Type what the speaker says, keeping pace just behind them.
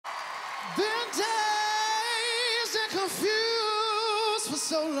Been dazed and confused for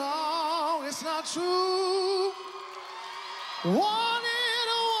so long, it's not true. Wanted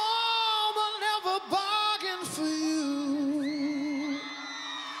a woman, never bargained for you.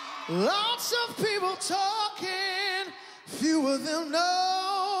 Lots of people talking, few of them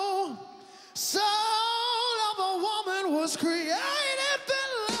know. So